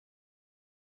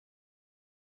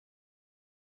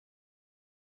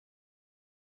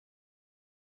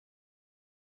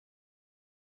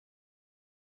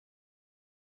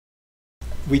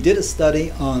We did a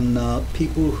study on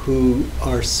people who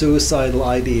are suicidal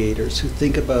ideators, who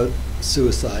think about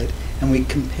suicide, and we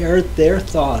compared their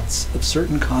thoughts of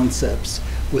certain concepts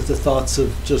with the thoughts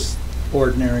of just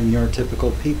ordinary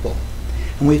neurotypical people.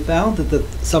 And we found that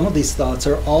some of these thoughts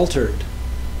are altered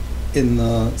in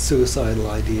the suicidal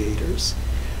ideators.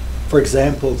 For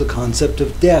example, the concept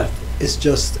of death is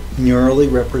just neurally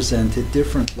represented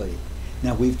differently.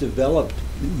 Now, we've developed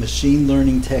machine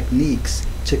learning techniques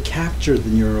to capture the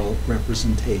neural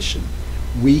representation.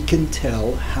 We can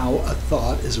tell how a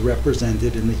thought is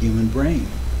represented in the human brain.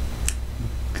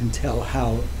 We can tell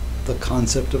how the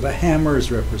concept of a hammer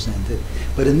is represented.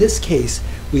 But in this case,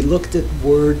 we looked at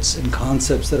words and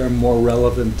concepts that are more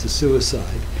relevant to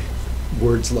suicide.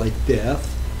 Words like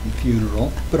death and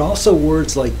funeral, but also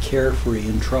words like carefree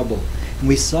and trouble. And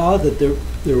we saw that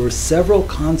there were several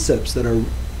concepts that are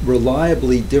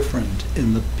reliably different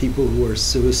in the people who are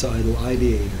suicidal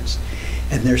ideators.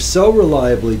 And they're so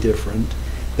reliably different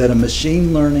that a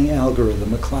machine learning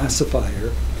algorithm, a classifier,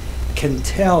 can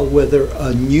tell whether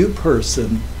a new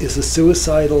person is a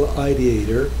suicidal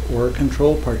ideator or a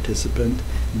control participant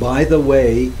by the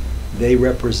way they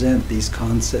represent these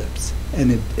concepts.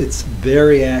 And it's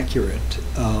very accurate.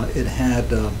 It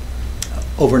had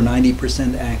over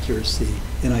 90% accuracy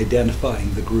in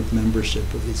identifying the group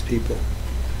membership of these people.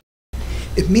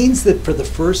 It means that for the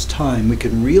first time we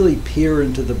can really peer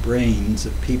into the brains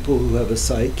of people who have a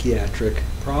psychiatric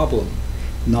problem,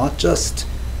 not just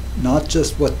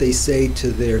what they say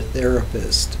to their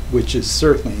therapist, which is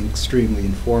certainly extremely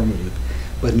informative,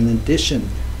 but in addition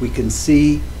we can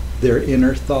see their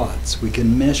inner thoughts, we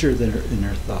can measure their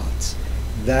inner thoughts.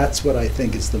 That's what I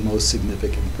think is the most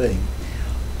significant thing.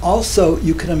 Also,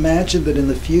 you can imagine that in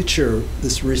the future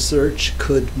this research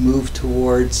could move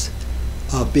towards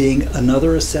being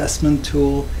another assessment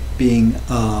tool, being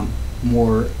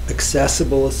more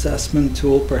accessible assessment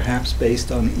tool, perhaps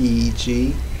based on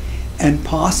EEG, and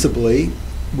possibly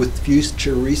with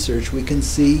future research we can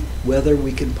see whether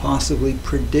we can possibly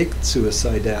predict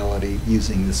suicidality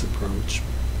using this approach.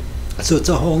 So it's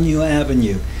a whole new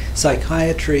avenue.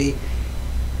 Psychiatry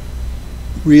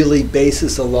really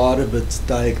bases a lot of its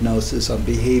diagnosis on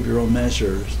behavioral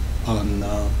measures, on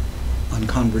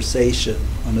conversation,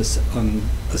 on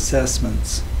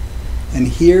assessments. And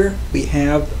here we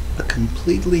have a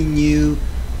completely new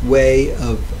way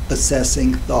of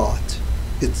assessing thought.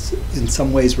 It's in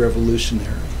some ways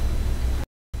revolutionary.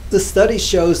 The study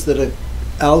shows that an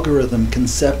algorithm can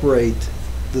separate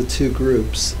the two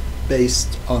groups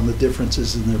based on the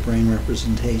differences in their brain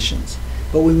representations.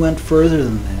 But we went further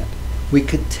than that. We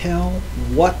could tell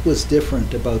what was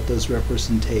different about those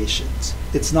representations.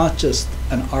 It's not just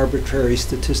an arbitrary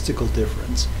statistical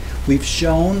difference. We've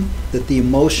shown that the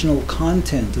emotional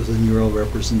content of the neural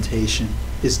representation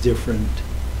is different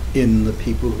in the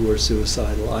people who are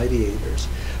suicidal ideators.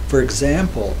 For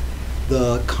example,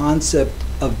 the concept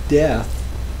of death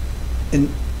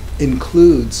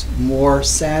includes more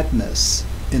sadness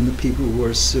in the people who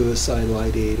are suicidal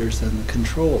ideators than the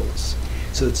controls.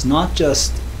 So it's not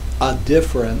just a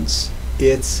difference,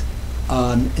 it's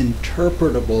an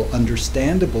interpretable,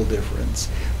 understandable difference,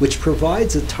 which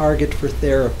provides a target for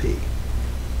therapy.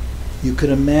 You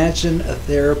could imagine a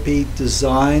therapy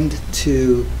designed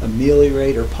to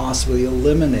ameliorate or possibly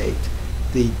eliminate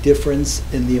the difference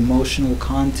in the emotional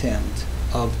content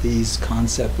of these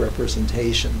concept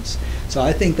representations. So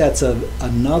I think that's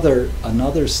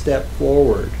another step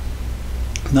forward,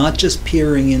 not just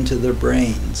peering into their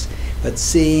brains, but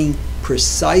seeing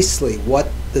precisely what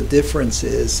the difference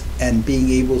is and being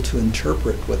able to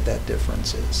interpret what that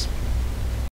difference is.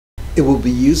 It will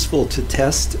be useful to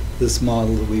test this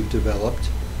model that we've developed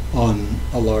on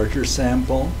a larger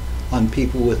sample, on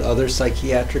people with other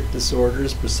psychiatric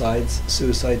disorders besides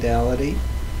suicidality,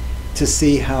 to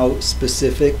see how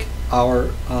specific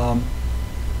our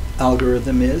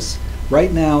algorithm is.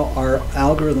 Right now, our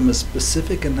algorithm is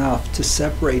specific enough to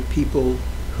separate people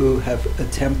who have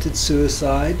attempted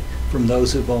suicide from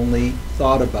those who've only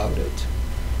thought about it.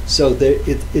 So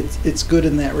it's good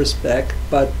in that respect,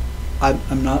 but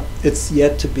it's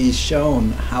yet to be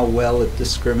shown how well it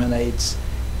discriminates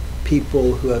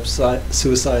people who have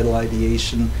suicidal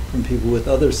ideation from people with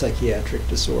other psychiatric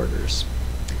disorders.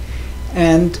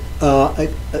 And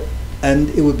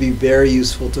it would be very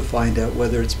useful to find out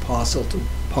whether it's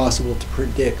possible to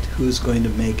predict who's going to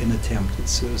make an attempt at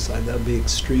suicide. That would be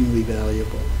extremely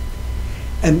valuable.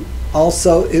 And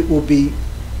also, it will be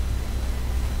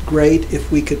great if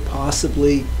we could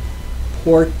possibly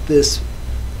port this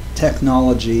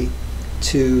technology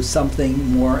to something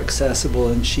more accessible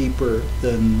and cheaper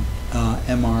than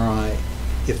MRI.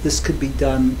 if this could be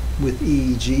done with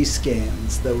EEG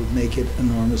scans, that would make it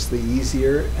enormously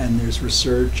easier, and there's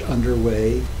research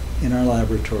underway in our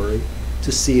laboratory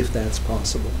to see if that's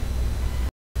possible.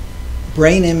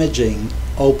 Brain imaging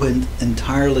opened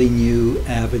entirely new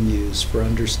avenues for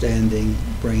understanding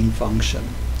brain function.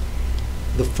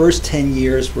 The first 10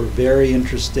 years were very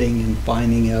interesting in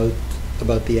finding out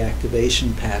about the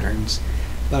activation patterns,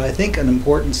 but I think an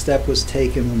important step was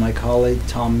taken when my colleague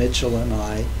Tom Mitchell and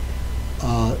I,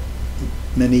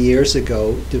 many years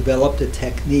ago, developed a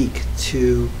technique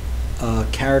to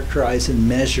characterize and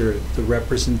measure the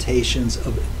representations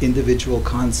of individual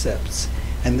concepts.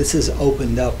 And this has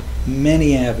opened up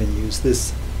many avenues,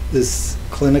 this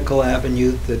clinical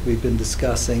avenue that we've been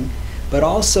discussing, but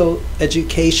also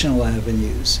educational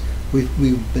avenues.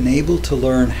 We've been able to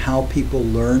learn how people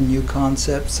learn new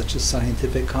concepts, such as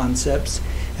scientific concepts,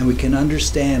 and we can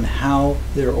understand how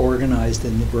they're organized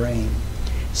in the brain.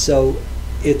 So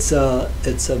it's a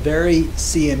very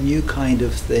CMU kind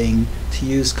of thing to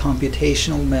use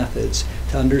computational methods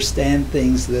to understand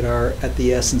things that are at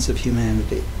the essence of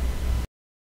humanity.